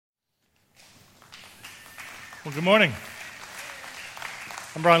Well, good morning.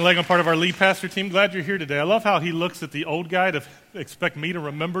 I'm Brian Legg. I'm part of our lead pastor team. Glad you're here today. I love how he looks at the old guy to expect me to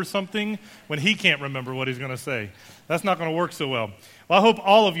remember something when he can't remember what he's going to say. That's not going to work so well. Well, I hope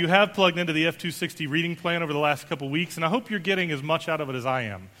all of you have plugged into the F260 reading plan over the last couple weeks, and I hope you're getting as much out of it as I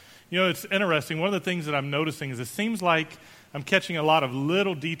am. You know, it's interesting. One of the things that I'm noticing is it seems like I'm catching a lot of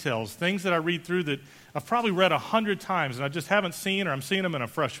little details, things that I read through that I've probably read 100 times and I just haven't seen, or I'm seeing them in a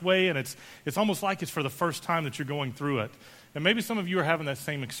fresh way, and it's almost like it's for the first time that you're going through it. And maybe some of you are having that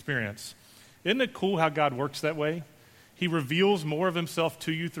same experience. Isn't it cool how God works that way? He reveals more of himself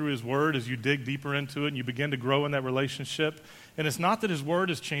to you through his word as you dig deeper into it and you begin to grow in that relationship. And it's not that his word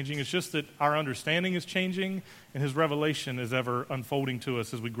is changing, it's just that our understanding is changing and his revelation is ever unfolding to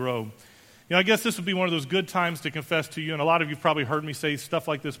us as we grow. You know, I guess this would be one of those good times to confess to you, and a lot of you have probably heard me say stuff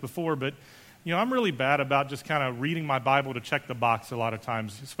like this before, but you know, I'm really bad about just kind of reading my Bible to check the box a lot of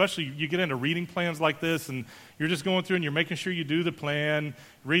times, especially you get into reading plans like this and you're just going through and you're making sure you do the plan,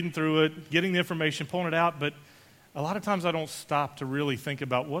 reading through it, getting the information, pulling it out, but a lot of times I don't stop to really think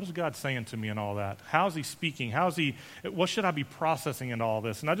about what is God saying to me and all that. How is he speaking? What should I be processing in all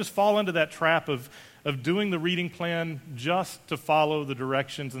this? And I just fall into that trap of doing the reading plan just to follow the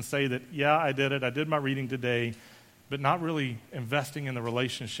directions and say that, yeah, I did it. I did my reading today, but not really investing in the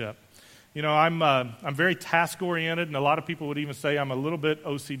relationship. You know, I'm very task-oriented, and a lot of people would even say I'm a little bit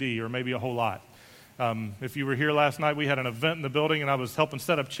OCD, or maybe a whole lot. If you were here last night, we had an event in the building, and I was helping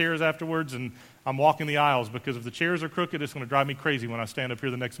set up chairs afterwards, and I'm walking the aisles because if the chairs are crooked, it's going to drive me crazy when I stand up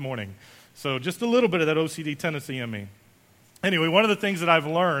here the next morning. So just a little bit of that OCD tendency in me. Anyway, one of the things that I've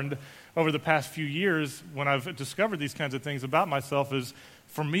learned over the past few years when I've discovered these kinds of things about myself is,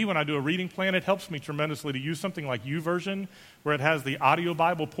 for me, when I do a reading plan, it helps me tremendously to use something like YouVersion, where it has the audio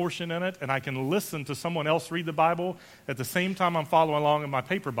Bible portion in it, and I can listen to someone else read the Bible at the same time I'm following along in my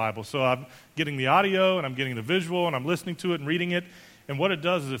paper Bible. So I'm getting the audio, and I'm getting the visual, and I'm listening to it and reading it, and what it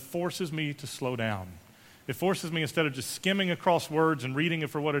does is it forces me to slow down. It forces me, instead of just skimming across words and reading it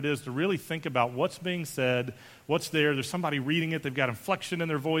for what it is, to really think about what's being said, what's there. There's somebody reading it. They've got inflection in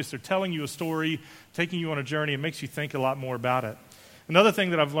their voice. They're telling you a story, taking you on a journey. It makes you think a lot more about it. Another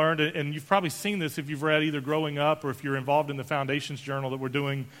thing that I've learned, and you've probably seen this if you've read either Growing Up or if you're involved in the Foundations Journal that we're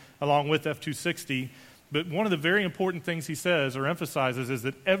doing along with F260, but one of the very important things he says or emphasizes is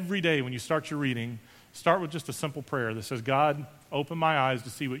that every day when you start your reading, start with just a simple prayer that says, God, open my eyes to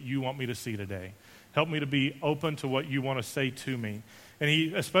see what you want me to see today. Help me to be open to what you want to say to me. And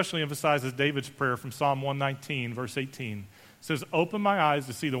he especially emphasizes David's prayer from Psalm 119, verse 18. It says, open my eyes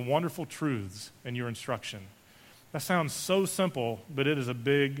to see the wonderful truths in your instruction. That sounds so simple, but it is a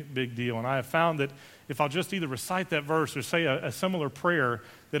big, big deal. And I have found that if I'll just either recite that verse or say a similar prayer,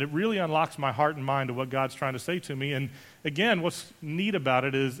 that it really unlocks my heart and mind to what God's trying to say to me. And again, what's neat about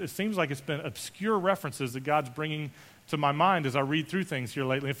it is it seems like it's been obscure references that God's bringing to my mind as I read through things here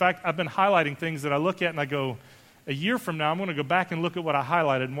lately. In fact, I've been highlighting things that I look at and I go, a year from now, I'm going to go back and look at what I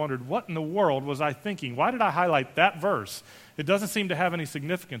highlighted and wondered, what in the world was I thinking? Why did I highlight that verse? It doesn't seem to have any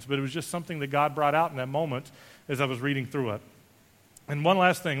significance, but it was just something that God brought out in that moment as I was reading through it. And one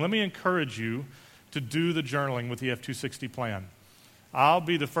last thing, let me encourage you to do the journaling with the F260 plan. I'll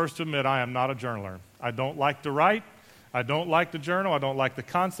be the first to admit I am not a journaler. I don't like to write. I don't like to journal. I don't like the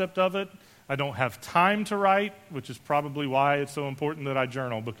concept of it. I don't have time to write, which is probably why it's so important that I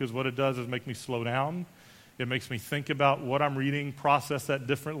journal, because what it does is make me slow down. It makes me think about what I'm reading, process that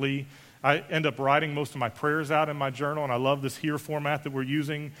differently. I end up writing most of my prayers out in my journal, and I love this here format that we're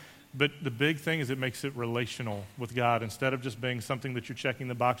using. But the big thing is it makes it relational with God instead of just being something that you're checking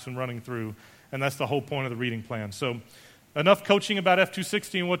the box and running through. And that's the whole point of the reading plan. So enough coaching about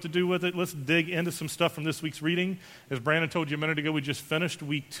F260 and what to do with it. Let's dig into some stuff from this week's reading. As Brandon told you a minute ago, we just finished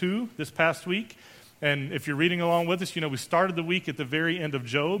week 2 this past week. And if you're reading along with us, you know, we started the week at the very end of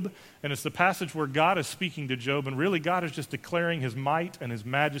Job, and it's the passage where God is speaking to Job, and really God is just declaring his might and his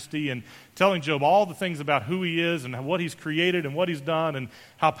majesty and telling Job all the things about who he is and what he's created and what he's done and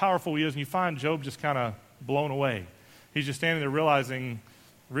how powerful he is, and you find Job just kind of blown away. He's just standing there realizing,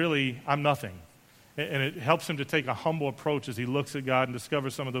 really, I'm nothing. And it helps him to take a humble approach as he looks at God and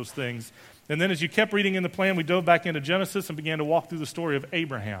discovers some of those things. And then as you kept reading in the plan, we dove back into Genesis and began to walk through the story of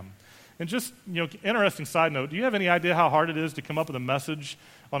Abraham. And just, you know, interesting side note, do you have any idea how hard it is to come up with a message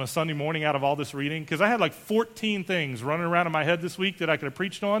on a Sunday morning out of all this reading? Because I had like 14 things running around in my head this week that I could have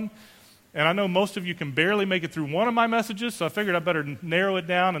preached on. And I know most of you can barely make it through one of my messages, so I figured I better narrow it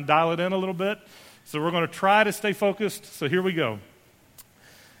down and dial it in a little bit. So we're going to try to stay focused. So here we go.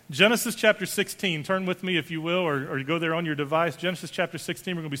 Genesis chapter 16. Turn with me, if you will, or you go there on your device. Genesis chapter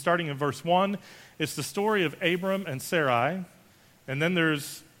 16, we're going to be starting in verse 1. It's the story of Abram and Sarai. And then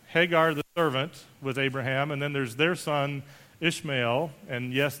there's Hagar the servant with Abraham, and then there's their son Ishmael.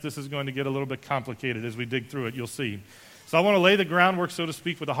 And yes, this is going to get a little bit complicated as we dig through it, you'll see. So I want to lay the groundwork, so to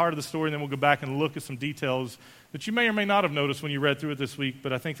speak, with the heart of the story, and then we'll go back and look at some details that you may or may not have noticed when you read through it this week,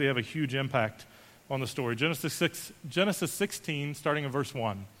 but I think they have a huge impact on the story. Genesis 16, starting in verse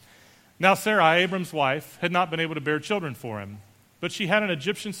 1. Now Sarai, Abram's wife, had not been able to bear children for him, but she had an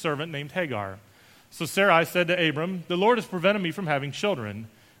Egyptian servant named Hagar. So Sarai said to Abram, "The Lord has prevented me from having children.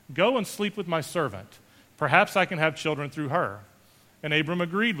 Go and sleep with my servant. Perhaps I can have children through her." And Abram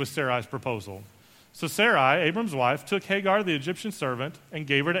agreed with Sarai's proposal. So Sarai, Abram's wife, took Hagar, the Egyptian servant, and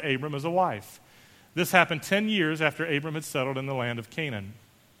gave her to Abram as a wife. This happened 10 years after Abram had settled in the land of Canaan.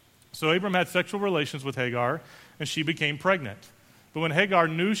 So Abram had sexual relations with Hagar, and she became pregnant. But when Hagar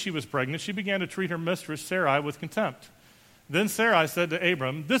knew she was pregnant, she began to treat her mistress Sarai with contempt. Then Sarai said to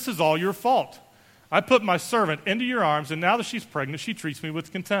Abram, "This is all your fault. I put my servant into your arms, and now that she's pregnant, she treats me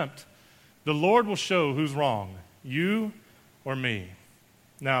with contempt. The Lord will show who's wrong, you or me."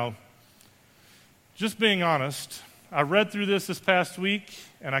 Now, just being honest, I read through this past week,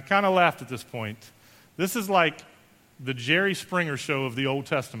 and I kind of laughed at this point. This is like the Jerry Springer show of the Old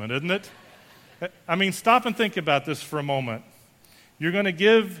Testament, isn't it? I mean, stop and think about this for a moment. You're going to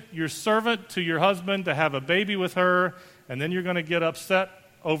give your servant to your husband to have a baby with her, and then you're going to get upset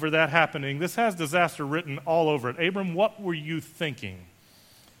over that happening. This has disaster written all over it. Abram, what were you thinking?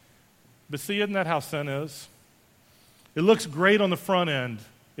 But see, isn't that how sin is? It looks great on the front end.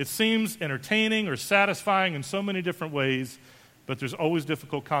 It seems entertaining or satisfying in so many different ways, but there's always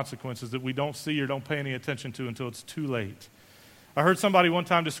difficult consequences that we don't see or don't pay any attention to until it's too late. I heard somebody one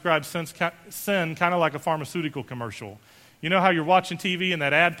time describe sin kind of like a pharmaceutical commercial. You know how you're watching TV and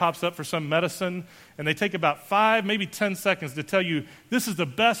that ad pops up for some medicine, and they take about 5, maybe 10 seconds to tell you, this is the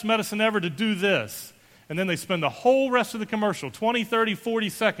best medicine ever to do this. And then they spend the whole rest of the commercial, 20, 30, 40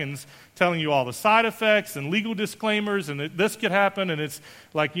 seconds, telling you all the side effects and legal disclaimers, and that this could happen, and it's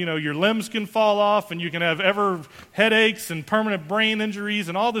like, your limbs can fall off, and you can have headaches and permanent brain injuries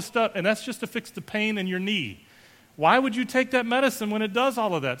and all this stuff, and that's just to fix the pain in your knee. Why would you take that medicine when it does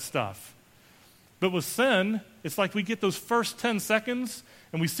all of that stuff? But with sin, it's like we get those first 10 seconds,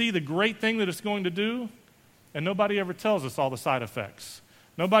 and we see the great thing that it's going to do, and nobody ever tells us all the side effects.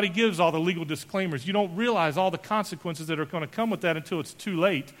 Nobody gives all the legal disclaimers. You don't realize all the consequences that are going to come with that until it's too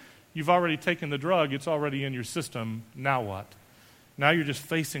late. You've already taken the drug. It's already in your system. Now what? Now you're just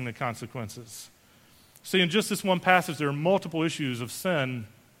facing the consequences. See, in just this one passage, there are multiple issues of sin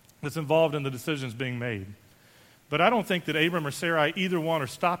that's involved in the decisions being made. But I don't think that Abram or Sarai, either one, are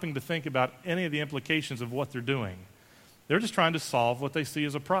stopping to think about any of the implications of what they're doing. They're just trying to solve what they see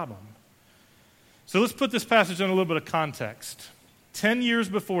as a problem. So let's put this passage in a little bit of context. 10 years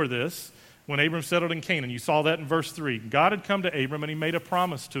before this, when Abram settled in Canaan, you saw that in verse 3. God had come to Abram and he made a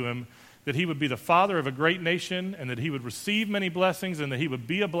promise to him that he would be the father of a great nation and that he would receive many blessings and that he would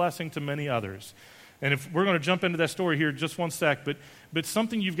be a blessing to many others. And if we're going to jump into that story here just one sec, but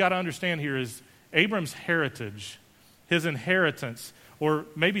something you've got to understand here is Abram's heritage, his inheritance, or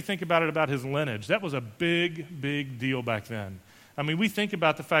maybe think about his lineage. That was a big, big deal back then. I mean, we think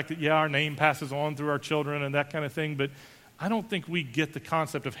about the fact that, our name passes on through our children and that kind of thing, but I don't think we get the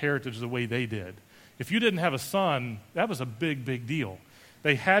concept of heritage the way they did. If you didn't have a son, that was a big, big deal.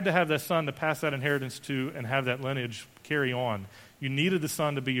 They had to have that son to pass that inheritance to and have that lineage carry on. You needed the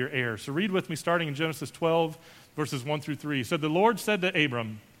son to be your heir. So read with me starting in Genesis 12, verses 1 through 3. It said, "The Lord said to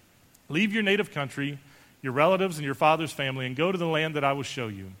Abram, 'Leave your native country, your relatives and your father's family, and go to the land that I will show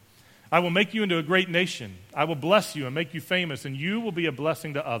you. I will make you into a great nation. I will bless you and make you famous, and you will be a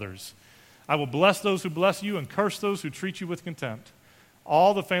blessing to others. I will bless those who bless you and curse those who treat you with contempt.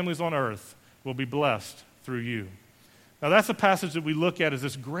 All the families on earth will be blessed through you.'" Now that's a passage that we look at as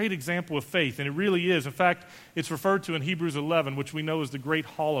this great example of faith, and it really is. In fact, it's referred to in Hebrews 11, which we know is the great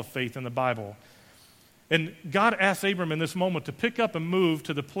hall of faith in the Bible. And God asks Abram in this moment to pick up and move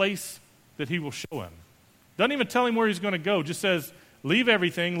to the place that he will show him. Doesn't even tell him where he's going to go, just says, leave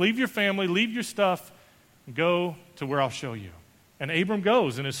everything, leave your family, leave your stuff, and go to where I'll show you. And Abram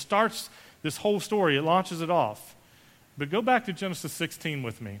goes, and it starts this whole story. It launches it off. But go back to Genesis 16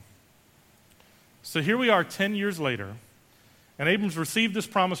 with me. So here we are 10 years later, and Abram's received this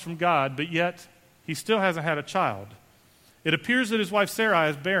promise from God, but yet he still hasn't had a child. It appears that his wife Sarai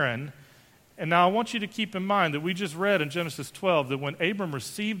is barren, and now I want you to keep in mind that we just read in Genesis 12 that when Abram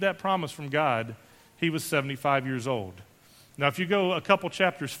received that promise from God, he was 75 years old. Now if you go a couple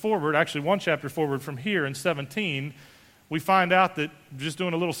chapters forward, actually one chapter forward from here in 17, we find out that, just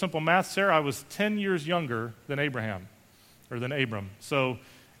doing a little simple math, Sarai was 10 years younger than Abram. So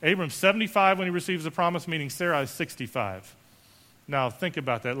Abram's 75 when he receives the promise, meaning Sarai is 65. Now, think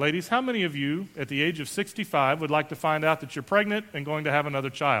about that. Ladies, how many of you at the age of 65 would like to find out that you're pregnant and going to have another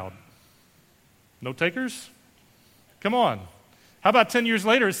child? No takers? Come on. How about 10 years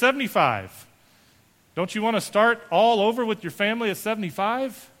later at 75? Don't you want to start all over with your family at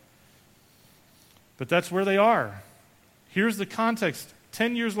 75? But that's where they are. Here's the context.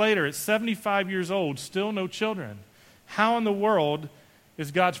 10 years later, at 75 years old, still no children. How in the world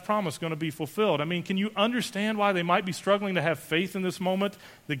is God's promise going to be fulfilled? I mean, can you understand why they might be struggling to have faith in this moment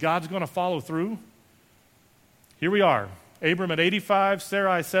that God's going to follow through? Here we are. Abram at 85,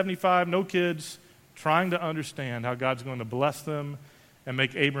 Sarai 75, no kids, trying to understand how God's going to bless them and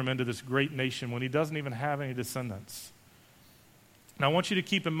make Abram into this great nation when he doesn't even have any descendants. Now, I want you to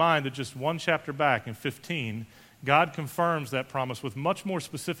keep in mind that just one chapter back in 15, God confirms that promise with much more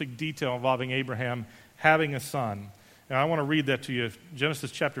specific detail involving Abraham having a son. And I want to read that to you.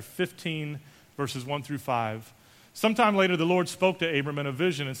 Genesis chapter 15, verses 1 through 5. Sometime later, the Lord spoke to Abram in a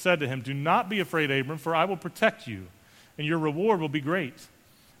vision and said to him, "Do not be afraid, Abram, for I will protect you, and your reward will be great."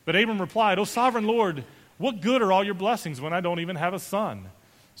 But Abram replied, "O sovereign Lord, what good are all your blessings when I don't even have a son?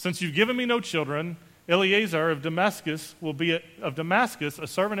 Since you've given me no children, Eliezer of Damascus, a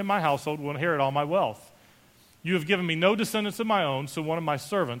servant in my household, will inherit all my wealth. You have given me no descendants of my own, so one of my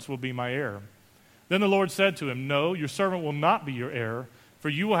servants will be my heir." Then the Lord said to him, "No, your servant will not be your heir, for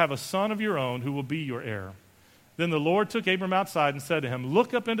you will have a son of your own who will be your heir." Then the Lord took Abram outside and said to him,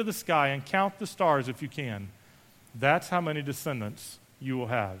 "Look up into the sky and count the stars if you can. That's how many descendants you will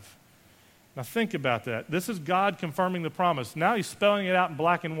have." Now think about that. This is God confirming the promise. Now he's spelling it out in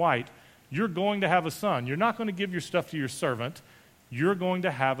black and white. You're going to have a son. You're not going to give your stuff to your servant. You're going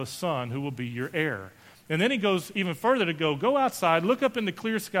to have a son who will be your heir. And then he goes even further to go outside, look up in the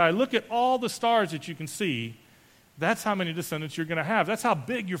clear sky, look at all the stars that you can see. That's how many descendants you're going to have. That's how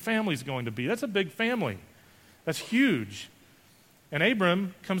big your family's going to be. That's a big family. That's huge. And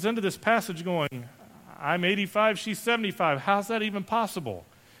Abram comes into this passage going, I'm 85, she's 75. How's that even possible?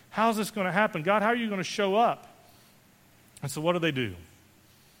 How's this going to happen? God, how are you going to show up? And so what do?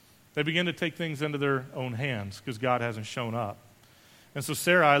 They begin to take things into their own hands because God hasn't shown up. And so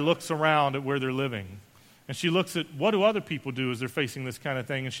Sarai looks around at where they're living. And she looks at what do other people do as they're facing this kind of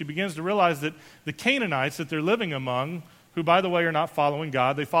thing. And she begins to realize that the Canaanites that they're living among, who, by the way, are not following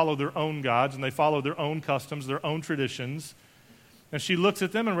God, they follow their own gods and they follow their own customs, their own traditions. And she looks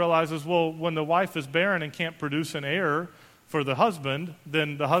at them and realizes, well, when the wife is barren and can't produce an heir for the husband,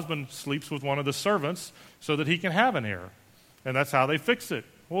 then the husband sleeps with one of the servants so that he can have an heir. And that's how they fix it.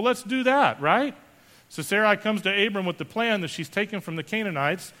 Well, let's do that, right? So Sarai comes to Abram with the plan that she's taken from the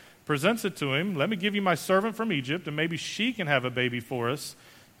Canaanites, presents it to him. Let me give you my servant from Egypt, and maybe she can have a baby for us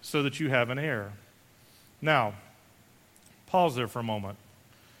so that you have an heir. Now, pause there for a moment.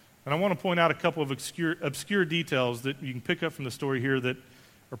 And I want to point out a couple of obscure details that you can pick up from the story here that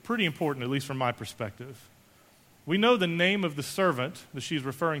are pretty important, at least from my perspective. We know the name of the servant that she's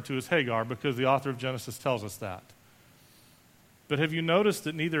referring to is Hagar because the author of Genesis tells us that. But have you noticed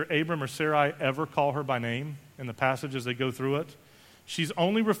that neither Abram or Sarai ever call her by name in the passage as they go through it? She's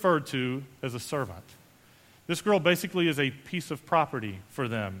only referred to as a servant. This girl basically is a piece of property for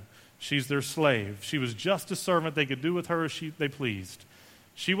them. She's their slave. She was just a servant. They could do with her as they pleased.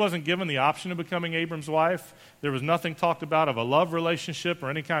 She wasn't given the option of becoming Abram's wife. There was nothing talked about of a love relationship or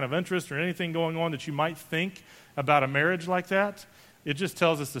any kind of interest or anything going on that you might think about a marriage like that. It just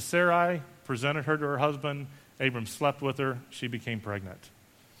tells us that Sarai presented her to her husband. Abram slept with her. She became pregnant.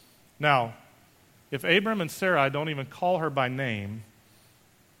 Now, if Abram and Sarai don't even call her by name,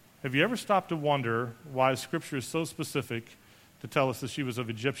 have you ever stopped to wonder why Scripture is so specific to tell us that she was of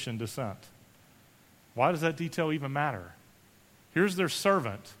Egyptian descent? Why does that detail even matter? Here's their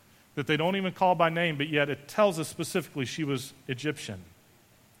servant that they don't even call by name, but yet it tells us specifically she was Egyptian.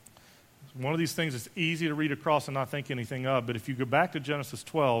 One of these things that's easy to read across and not think anything of, but if you go back to Genesis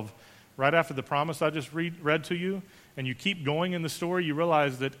 12, right after the promise I just read to you, and you keep going in the story, you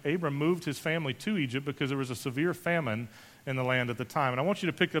realize that Abram moved his family to Egypt because there was a severe famine in the land at the time. And I want you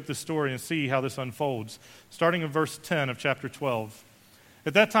to pick up this story and see how this unfolds, starting in verse 10 of chapter 12.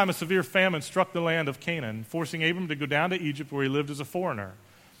 At that time, a severe famine struck the land of Canaan, forcing Abram to go down to Egypt where he lived as a foreigner.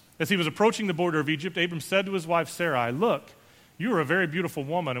 As he was approaching the border of Egypt, Abram said to his wife Sarai, "Look, you are a very beautiful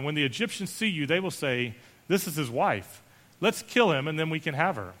woman, and when the Egyptians see you, they will say, 'This is his wife. Let's kill him, and then we can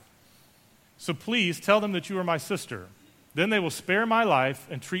have her.' So please tell them that you are my sister. Then they will spare my life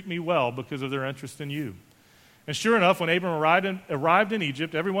and treat me well because of their interest in you." And sure enough, when Abram arrived in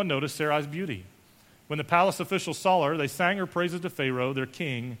Egypt, everyone noticed Sarai's beauty. When the palace officials saw her, they sang her praises to Pharaoh, their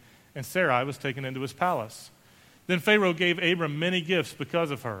king, and Sarai was taken into his palace. Then Pharaoh gave Abram many gifts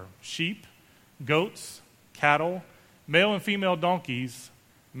because of her: sheep, goats, cattle, male and female donkeys,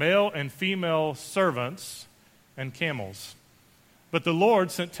 male and female servants, and camels. But the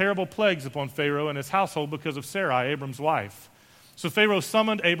Lord sent terrible plagues upon Pharaoh and his household because of Sarai, Abram's wife. So Pharaoh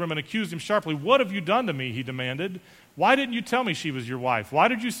summoned Abram and accused him sharply. "What have you done to me?" he demanded. "Why didn't you tell me she was your wife? Why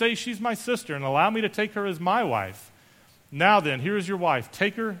did you say she's my sister and allow me to take her as my wife? Now then, here is your wife.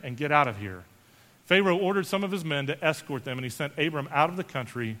 Take her and get out of here." Pharaoh ordered some of his men to escort them, and he sent Abram out of the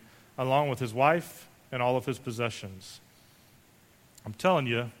country along with his wife and all of his possessions. I'm telling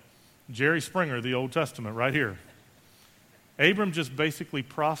you, Jerry Springer, the Old Testament, right here. Abram just basically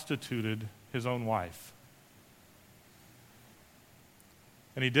prostituted his own wife.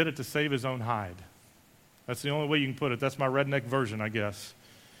 And he did it to save his own hide. That's the only way you can put it. That's my redneck version, I guess.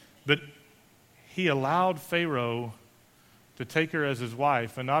 But he allowed Pharaoh to take her as his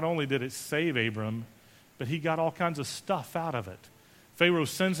wife, and not only did it save Abram, but he got all kinds of stuff out of it. Pharaoh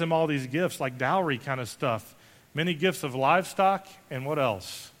sends him all these gifts, like dowry kind of stuff. Many gifts of livestock, and what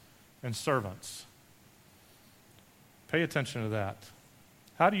else? And servants. Pay attention to that.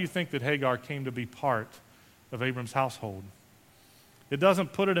 How do you think that Hagar came to be part of Abram's household? It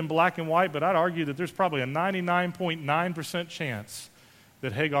doesn't put it in black and white, but I'd argue that there's probably a 99.9% chance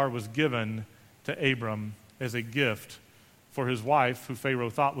that Hagar was given to Abram as a gift for his wife, who Pharaoh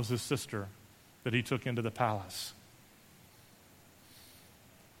thought was his sister, that he took into the palace.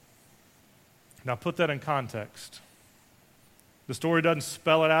 Now put that in context. The story doesn't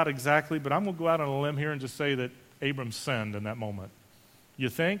spell it out exactly, but I'm going to go out on a limb here and just say that Abram sinned in that moment. You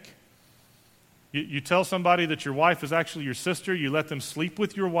think? You tell somebody that your wife is actually your sister, you let them sleep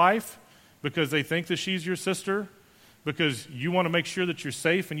with your wife because they think that she's your sister, because you want to make sure that you're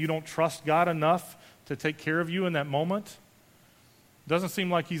safe and you don't trust God enough to take care of you in that moment. Doesn't seem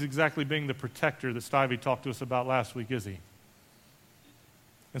like he's exactly being the protector that Stivey talked to us about last week, is he?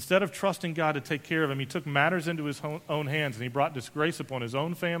 Instead of trusting God to take care of him, he took matters into his own hands, and he brought disgrace upon his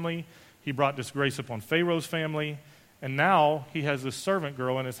own family. He brought disgrace upon Pharaoh's family. And now he has this servant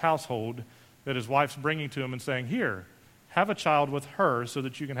girl in his household that his wife's bringing to him and saying, "Here, have a child with her so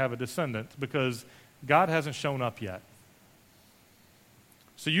that you can have a descendant," because God hasn't shown up yet.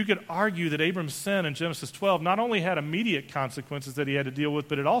 So you could argue that Abram's sin in Genesis 12 not only had immediate consequences that he had to deal with,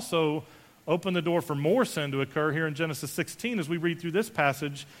 but it also opened the door for more sin to occur here in Genesis 16 as we read through this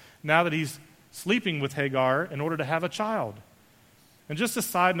passage, now that he's sleeping with Hagar in order to have a child. And just a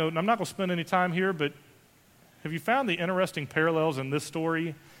side note, and I'm not going to spend any time here, but have you found the interesting parallels in this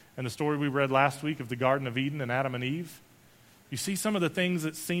story and the story we read last week of the Garden of Eden and Adam and Eve? You see some of the things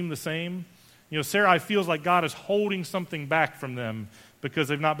that seem the same? You know, Sarai feels like God is holding something back from them because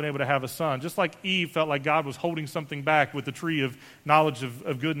they've not been able to have a son. Just like Eve felt like God was holding something back with the tree of knowledge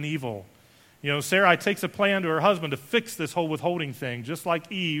of good and evil. You know, Sarai takes a plan to her husband to fix this whole withholding thing, just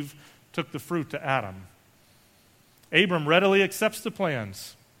like Eve took the fruit to Adam. Abram readily accepts the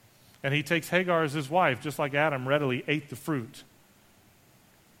plans, and he takes Hagar as his wife, just like Adam readily ate the fruit.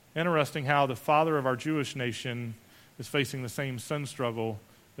 Interesting how the father of our Jewish nation is facing the same sin struggle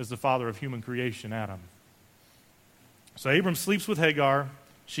as the father of human creation, Adam. So Abram sleeps with Hagar,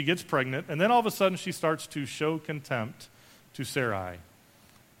 she gets pregnant, and then all of a sudden she starts to show contempt to Sarai.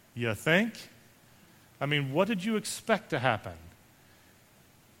 You think? I mean, what did you expect to happen?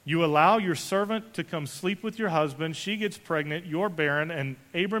 You allow your servant to come sleep with your husband, she gets pregnant, you're barren, and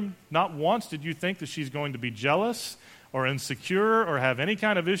Abram, not once did you think that she's going to be jealous or insecure or have any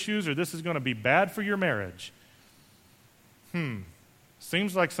kind of issues or this is going to be bad for your marriage.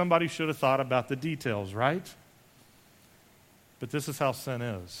 Seems like somebody should have thought about the details, right? But this is how sin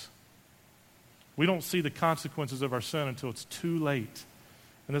is. We don't see the consequences of our sin until it's too late.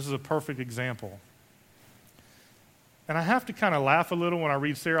 And this is a perfect example. And I have to kind of laugh a little when I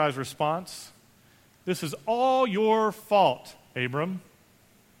read Sarai's response. This is all your fault, Abram.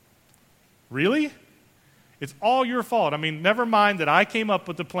 Really? It's all your fault. I mean, never mind that I came up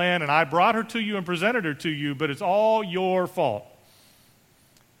with the plan and I brought her to you and presented her to you, but it's all your fault.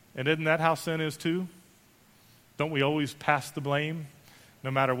 And isn't that how sin is too? Don't we always pass the blame no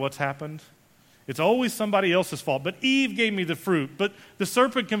matter what's happened? It's always somebody else's fault. But Eve gave me the fruit. But the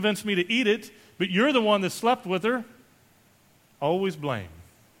serpent convinced me to eat it. But you're the one that slept with her. Always blame.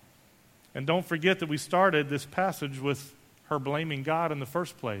 And don't forget that we started this passage with her blaming God in the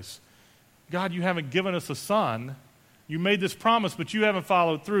first place. God, you haven't given us a son. You made this promise, but you haven't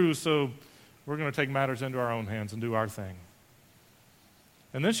followed through, so we're going to take matters into our own hands and do our thing.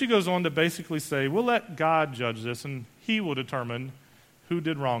 And then she goes on to basically say, we'll let God judge this, and he will determine who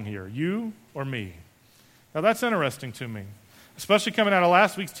did wrong here, you or me. Now that's interesting to me, Especially coming out of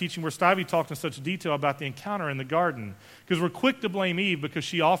last week's teaching where Stivey talked in such detail about the encounter in the garden. Because we're quick to blame Eve because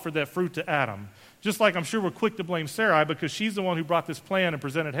she offered that fruit to Adam. Just like I'm sure we're quick to blame Sarai because she's the one who brought this plan and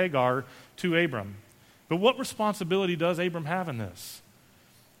presented Hagar to Abram. But what responsibility does Abram have in this?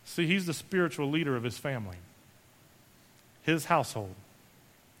 See, he's the spiritual leader of his family, his household.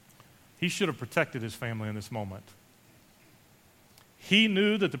 He should have protected his family in this moment. He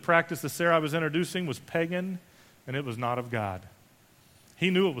knew that the practice that Sarai was introducing was pagan and it was not of God. He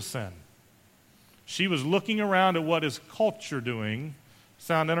knew it was sin. She was looking around at what is culture doing.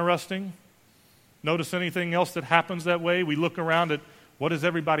 Sound interesting? Notice anything else that happens that way? We look around at what is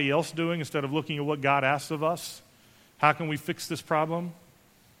everybody else doing instead of looking at what God asks of us. How can we fix this problem?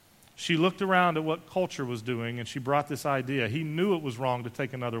 She looked around at what culture was doing and she brought this idea. He knew it was wrong to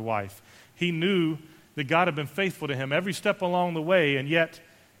take another wife. He knew that God had been faithful to him every step along the way, and yet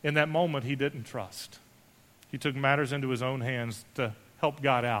in that moment he didn't trust. He took matters into his own hands to help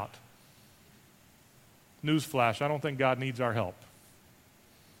God out. Newsflash, I don't think God needs our help.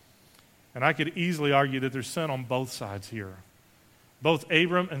 And I could easily argue that there's sin on both sides here. Both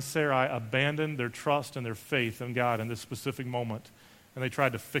Abram and Sarai abandoned their trust and their faith in God in this specific moment, and they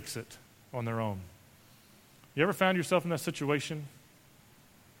tried to fix it on their own. You ever found yourself in that situation?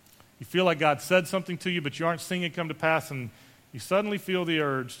 You feel like God said something to you, but you aren't seeing it come to pass, and you suddenly feel the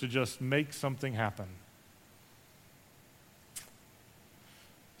urge to just make something happen.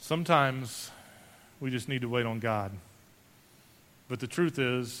 Sometimes we just need to wait on God. But the truth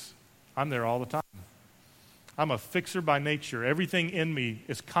is, I'm there all the time. I'm a fixer by nature. Everything in me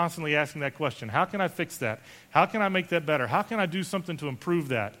is constantly asking that question. How can I fix that? How can I make that better? How can I do something to improve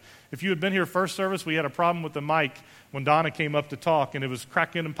that? If you had been here first service, we had a problem with the mic when Donna came up to talk, and it was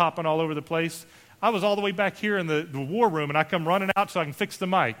cracking and popping all over the place. I was all the way back here in the war room, and I come running out so I can fix the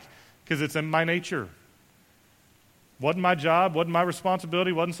mic because it's in my nature. Wasn't my job, wasn't my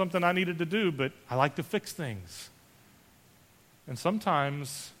responsibility, wasn't something I needed to do, but I like to fix things. And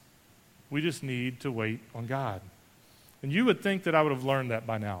sometimes we just need to wait on God. And you would think that I would have learned that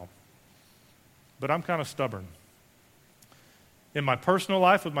by now. But I'm kind of stubborn. In my personal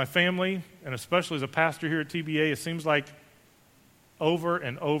life with my family, and especially as a pastor here at TBA, it seems like over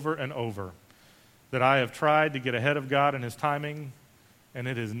and over and over that I have tried to get ahead of God and his timing, and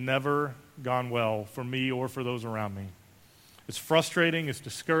it has never gone well for me or for those around me. It's frustrating, it's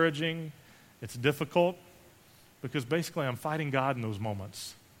discouraging, it's difficult, because basically I'm fighting God in those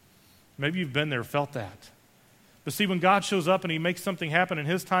moments. Maybe you've been there, felt that. But see, when God shows up and he makes something happen in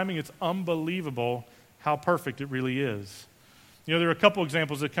his timing, it's unbelievable how perfect it really is. You know, there are a couple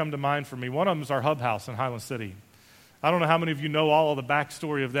examples that come to mind for me. One of them is our hub house in Highland City. I don't know how many of you know all of the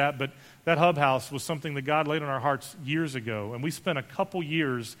backstory of that, but that hub house was something that God laid on our hearts years ago. And we spent a couple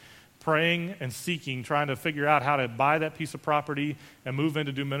years praying and seeking, trying to figure out how to buy that piece of property and move in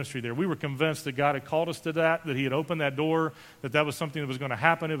to do ministry there. We were convinced that God had called us to that he had opened that door, that was something that was going to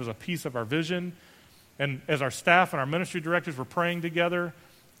happen. It was a piece of our vision. And as our staff and our ministry directors were praying together,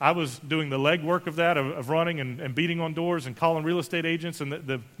 I was doing the legwork of that, of running and beating on doors and calling real estate agents. And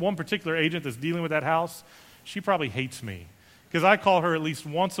the one particular agent that's dealing with that house, she probably hates me because I call her at least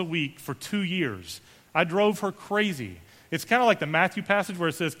once a week for 2 years. I drove her crazy. It's kind of like the Matthew passage where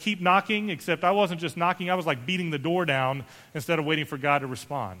it says, keep knocking, except I wasn't just knocking, I was like beating the door down instead of waiting for God to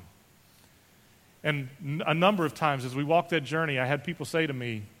respond. And a number of times as we walked that journey, I had people say to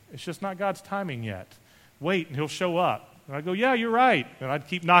me, it's just not God's timing yet. Wait, and he'll show up. And I'd go, yeah, you're right. And I'd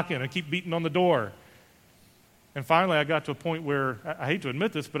keep knocking and keep beating on the door. And finally, I got to a point where, I hate to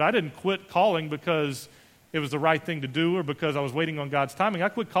admit this, but I didn't quit calling because it was the right thing to do or because I was waiting on God's timing. I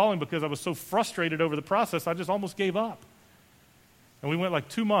quit calling because I was so frustrated over the process, I just almost gave up. And we went like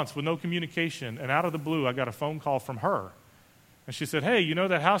 2 months with no communication, and out of the blue, I got a phone call from her. And she said, hey, you know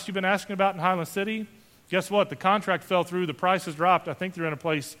that house you've been asking about in Highland City? Guess what? The contract fell through. The price has dropped. I think they're in a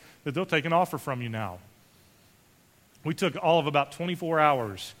place that they'll take an offer from you now. We took all of about 24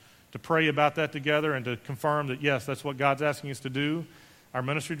 hours to pray about that together and to confirm that, yes, that's what God's asking us to do. Our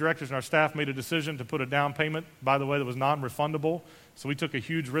ministry directors and our staff made a decision to put a down payment, by the way, that was non-refundable. So we took a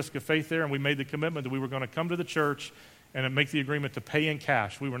huge risk of faith there, and we made the commitment that we were going to come to the church and make the agreement to pay in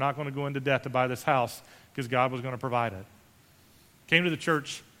cash. We were not going to go into debt to buy this house because God was going to provide it. Came to the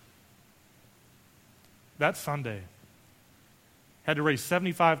church that Sunday. Had to raise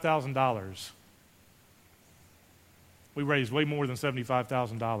 $75,000. We raised way more than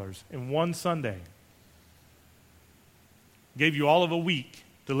 $75,000 in one Sunday. Gave you all of a week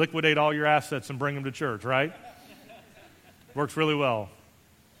to liquidate all your assets and bring them to church, right? Works really well.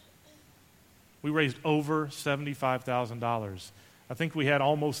 We raised over $75,000. I think we had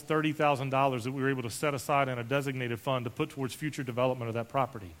almost $30,000 that we were able to set aside in a designated fund to put towards future development of that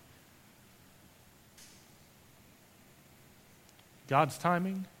property. God's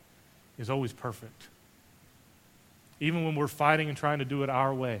timing is always perfect. Even when we're fighting and trying to do it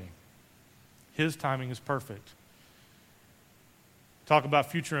our way, His timing is perfect. Talk about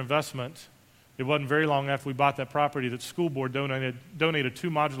future investment. It wasn't very long after we bought that property that the school board donated 2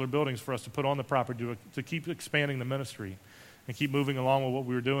 modular buildings for us to put on the property to keep expanding the ministry and keep moving along with what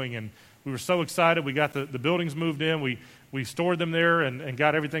we were doing. And we were so excited. We got the buildings moved in. We stored them there and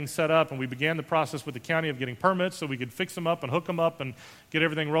got everything set up. And we began the process with the county of getting permits so we could fix them up and hook them up and get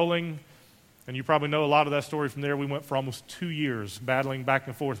everything rolling. And you probably know a lot of that story from there. We went for almost 2 years battling back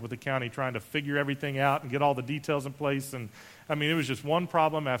and forth with the county, trying to figure everything out and get all the details in place. And I mean, it was just one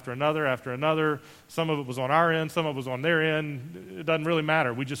problem after another after another. Some of it was on our end, some of it was on their end. It doesn't really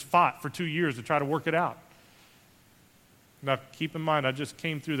matter. We just fought for 2 years to try to work it out. Now, keep in mind, I just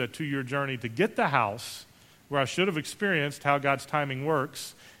came through that 2-year journey to get the house where I should have experienced how God's timing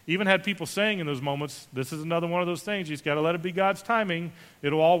works. Even had people saying in those moments, this is another one of those things. You just got to let it be God's timing.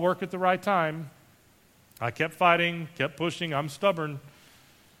 It'll all work at the right time. I kept fighting, kept pushing. I'm stubborn.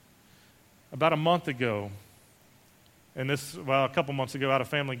 About a month ago, a couple months ago at a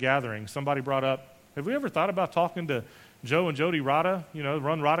family gathering, somebody brought up, have we ever thought about talking to Joe and Jody Rada,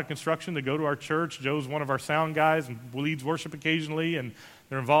 run Rada Construction, to go to our church? Joe's one of our sound guys and leads worship occasionally, and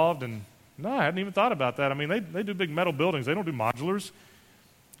they're involved. And no, I hadn't even thought about that. I mean, they do big metal buildings. They don't do modulars.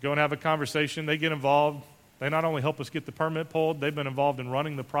 Go and have a conversation. They get involved. They not only help us get the permit pulled, they've been involved in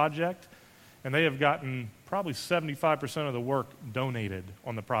running the project, and they have gotten probably 75% of the work donated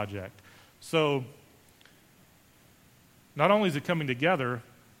on the project. So not only is it coming together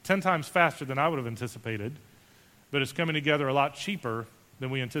 10 times faster than I would have anticipated, but it's coming together a lot cheaper than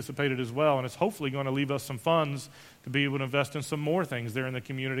we anticipated as well, and it's hopefully going to leave us some funds to be able to invest in some more things there in the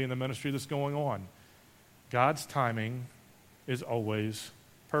community and the ministry that's going on. God's timing is always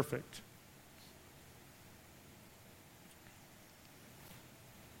perfect.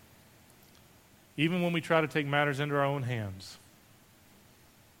 Even when we try to take matters into our own hands,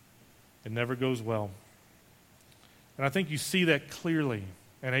 it never goes well. And I think you see that clearly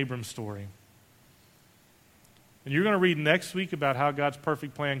in Abram's story. And you're going to read next week about how God's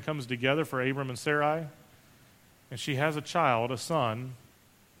perfect plan comes together for Abram and Sarai. And she has a child, a son,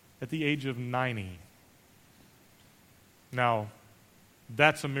 at the age of 90. Now,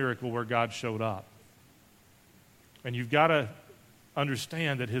 that's a miracle where God showed up. And you've got to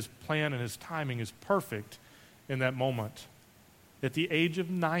understand that His plan and His timing is perfect in that moment. At the age of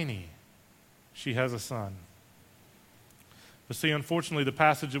 90, she has a son. But see, unfortunately, the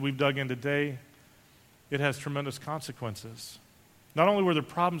passage that we've dug in today, it has tremendous consequences. Not only were there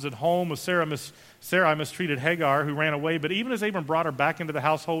problems at home with Sarai mistreated Hagar, who ran away, but even as Abram brought her back into the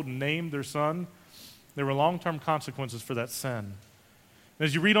household and named their son, there were long-term consequences for that sin. And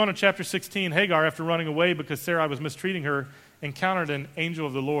as you read on in chapter 16, Hagar, after running away because Sarai was mistreating her, encountered an angel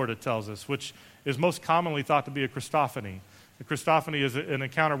of the Lord, it tells us, which is most commonly thought to be a Christophany. A Christophany is an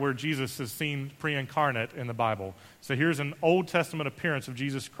encounter where Jesus is seen pre-incarnate in the Bible. So here's an Old Testament appearance of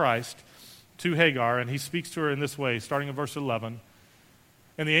Jesus Christ to Hagar, and he speaks to her in this way, starting in verse 11.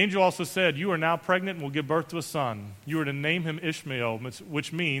 And the angel also said, "You are now pregnant and will give birth to a son. You are to name him Ishmael,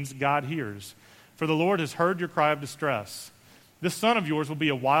 which means God hears. For the Lord has heard your cry of distress. This son of yours will be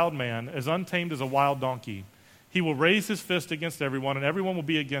a wild man, as untamed as a wild donkey. He will raise his fist against everyone, and everyone will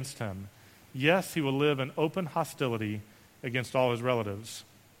be against him. Yes, he will live in open hostility against all his relatives."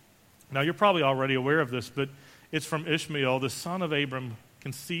 Now, you're probably already aware of this, but it's from Ishmael, the son of Abram,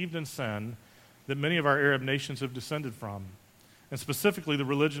 conceived in sin, that many of our Arab nations have descended from. And specifically, the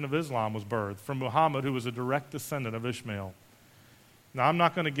religion of Islam was birthed from Muhammad, who was a direct descendant of Ishmael. Now, I'm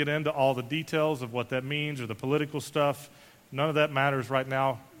not going to get into all the details of what that means or the political stuff. None of that matters right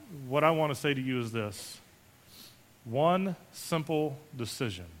now. What I want to say to you is this. One simple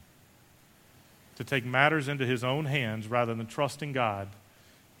decision to take matters into his own hands rather than trusting God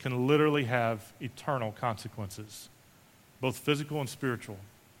can literally have eternal consequences, both physical and spiritual.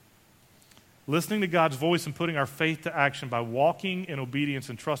 Listening to God's voice and putting our faith to action by walking in obedience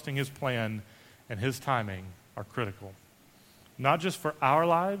and trusting His plan and His timing are critical. Not just for our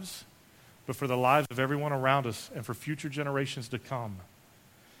lives, but for the lives of everyone around us and for future generations to come.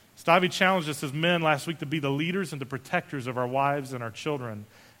 Stivey challenged us as men last week to be the leaders and the protectors of our wives and our children.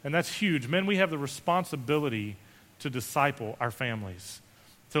 And that's huge. Men, we have the responsibility to disciple our families,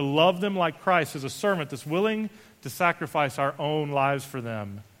 to love them like Christ as a servant that's willing to sacrifice our own lives for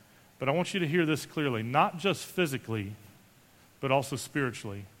them. But I want you to hear this clearly, not just physically, but also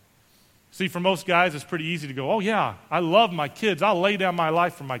spiritually. See, for most guys, it's pretty easy to go, oh yeah, I love my kids. I'll lay down my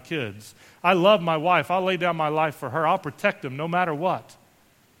life for my kids. I love my wife. I'll lay down my life for her. I'll protect them no matter what.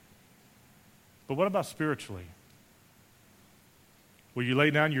 But what about spiritually? Will you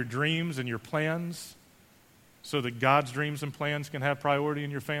lay down your dreams and your plans so that God's dreams and plans can have priority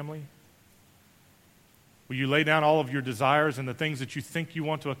in your family? Will you lay down all of your desires and the things that you think you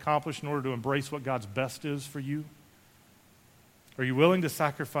want to accomplish in order to embrace what God's best is for you? Are you willing to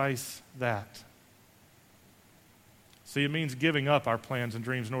sacrifice that? See, it means giving up our plans and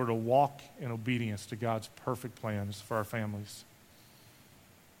dreams in order to walk in obedience to God's perfect plans for our families.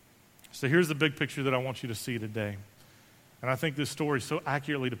 So here's the big picture that I want you to see today. And I think this story so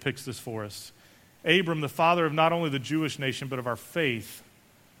accurately depicts this for us. Abram, the father of not only the Jewish nation, but of our faith,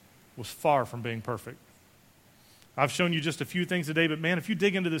 was far from being perfect. I've shown you just a few things today, but man, if you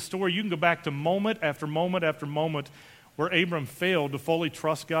dig into this story, you can go back to moment after moment after moment where Abram failed to fully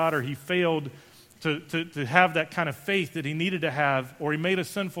trust God, or he failed to have that kind of faith that he needed to have, or he made a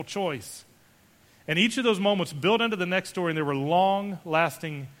sinful choice. And each of those moments built into the next story, and there were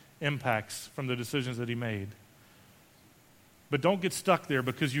long-lasting impacts from the decisions that he made. But don't get stuck there,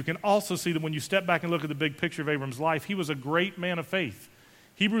 because you can also see that when you step back and look at the big picture of Abram's life, he was a great man of faith.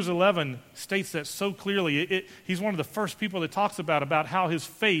 Hebrews 11 states that so clearly. He's one of the first people that talks about how his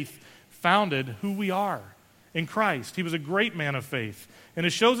faith founded who we are in Christ. He was a great man of faith. And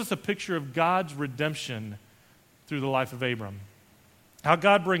it shows us a picture of God's redemption through the life of Abram. How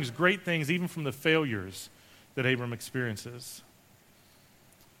God brings great things even from the failures that Abram experiences.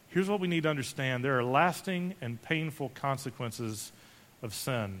 Here's what we need to understand. There are lasting and painful consequences of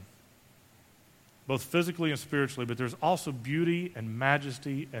sin, both physically and spiritually, but there's also beauty and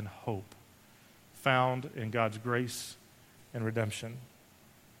majesty and hope found in God's grace and redemption.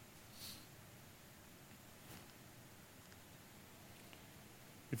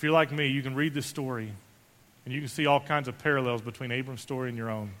 If you're like me, you can read this story and you can see all kinds of parallels between Abram's story and your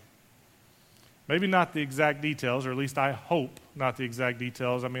own. Maybe not the exact details, or at least I hope not the exact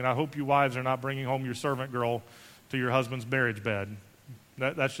details. I mean, I hope you wives are not bringing home your servant girl to your husband's marriage bed.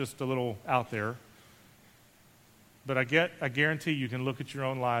 That's just a little out there. But I guarantee you can look at your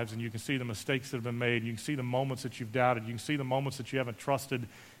own lives and you can see the mistakes that have been made. You can see the moments that you've doubted. You can see the moments that you haven't trusted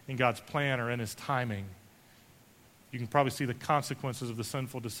in God's plan or in His timing. You can probably see the consequences of the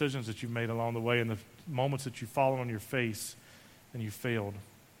sinful decisions that you've made along the way and the moments that you've fallen on your face and you failed.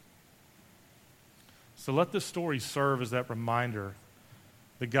 So let this story serve as that reminder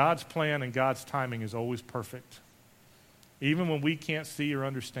that God's plan and God's timing is always perfect. Even when we can't see or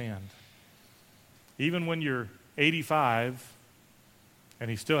understand. Even when you're 85 and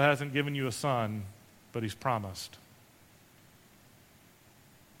He still hasn't given you a son, but He's promised.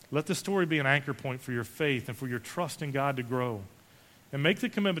 Let this story be an anchor point for your faith and for your trust in God to grow. And make the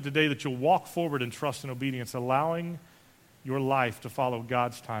commitment today that you'll walk forward in trust and obedience, allowing your life to follow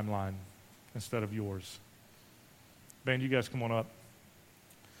God's timeline instead of yours. Band, you guys come on up.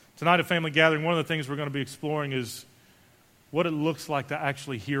 Tonight at Family Gathering, one of the things we're going to be exploring is what it looks like to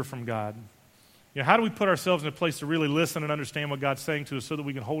actually hear from God. You know, how do we put ourselves in a place to really listen and understand what God's saying to us so that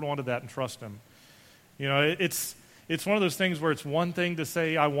we can hold on to that and trust Him? You know, it's one of those things where it's one thing to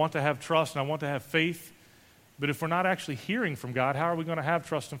say, I want to have trust and I want to have faith, but if we're not actually hearing from God, how are we going to have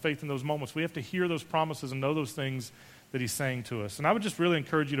trust and faith in those moments? We have to hear those promises and know those things that He's saying to us. And I would just really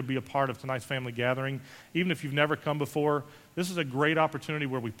encourage you to be a part of tonight's family gathering. Even if you've never come before, this is a great opportunity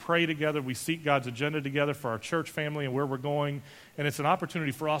where we pray together, we seek God's agenda together for our church family and where we're going. And it's an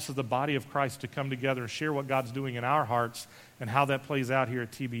opportunity for us as the body of Christ to come together and share what God's doing in our hearts and how that plays out here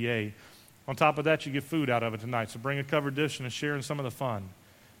at TBA. On top of that, you get food out of it tonight. So bring a covered dish and share in some of the fun.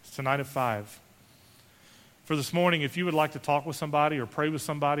 It's tonight at 5. For this morning, if you would like to talk with somebody or pray with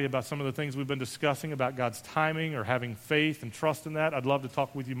somebody about some of the things we've been discussing about God's timing or having faith and trust in that, I'd love to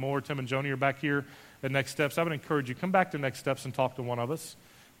talk with you more. Tim and Joni are back here at Next Steps. I would encourage you, come back to Next Steps and talk to one of us.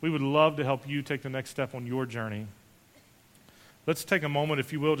 We would love to help you take the next step on your journey. Let's take a moment,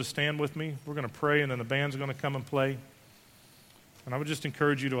 if you will, to stand with me. We're going to pray, and then the band's going to come and play. And I would just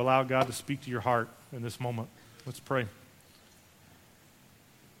encourage you to allow God to speak to your heart in this moment. Let's pray.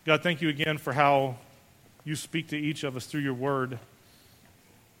 God, thank you again for how you speak to each of us through your word,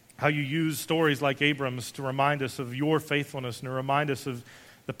 how you use stories like Abram's to remind us of your faithfulness and to remind us of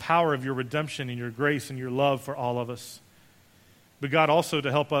the power of your redemption and your grace and your love for all of us. But God, also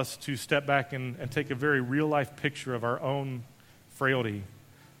to help us to step back and take a very real-life picture of our own frailty,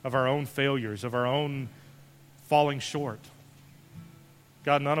 of our own failures, of our own falling short.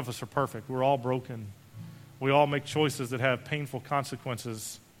 God, none of us are perfect. We're all broken. We all make choices that have painful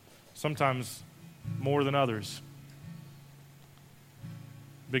consequences, sometimes more than others.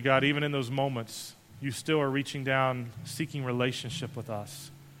 But God, even in those moments, you still are reaching down, seeking relationship with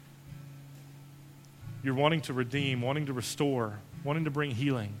us. You're wanting to redeem, wanting to restore, wanting to bring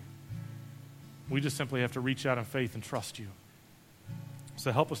healing. We just simply have to reach out in faith and trust you.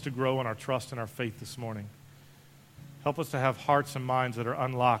 So help us to grow in our trust and our faith this morning. Help us to have hearts and minds that are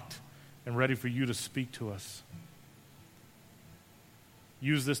unlocked and ready for you to speak to us.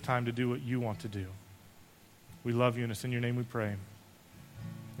 Use this time to do what you want to do. We love you, and it's in your name we pray.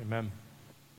 Amen.